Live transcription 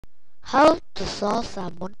How to solve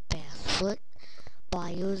someone's password by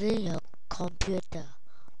using your computer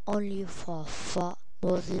only for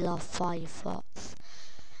Mozilla Firefox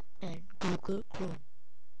and Google Chrome.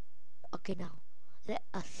 Okay, now let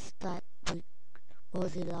us start with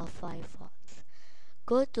Mozilla Firefox.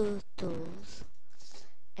 Go to Tools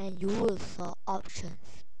and you will saw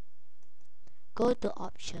Options. Go to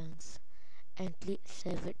Options and click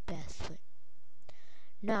Save Password.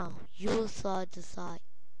 Now you will saw the site,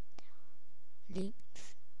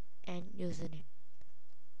 links and username.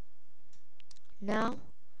 Now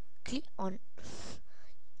click on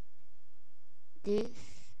this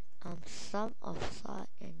sum of site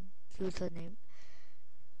and username,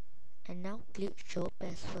 and now click show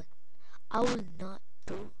password. I will not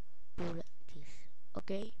do like this.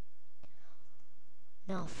 Okay,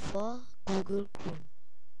 now for Google Chrome.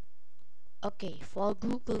 Okay, for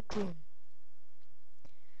Google Chrome,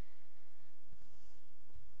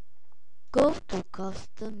 go to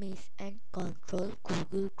customize and control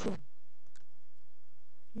Google Chrome.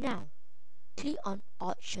 Now click on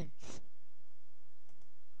options.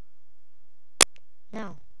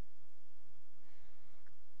 Now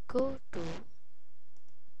go to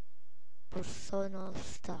personal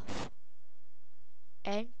stuff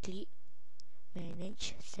and click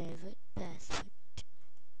manage saved password.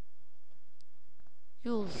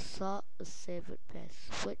 You saw a saved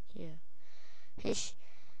password here,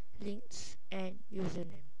 links and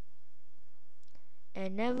username,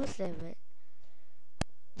 and never save it.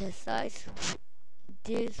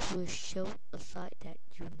 This will show a site that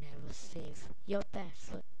you never save your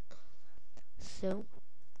password. So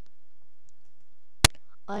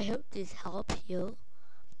I hope this helped you.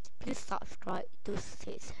 Please subscribe to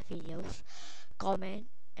this videos, comment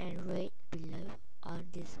and rate below on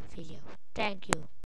this video. Thank you.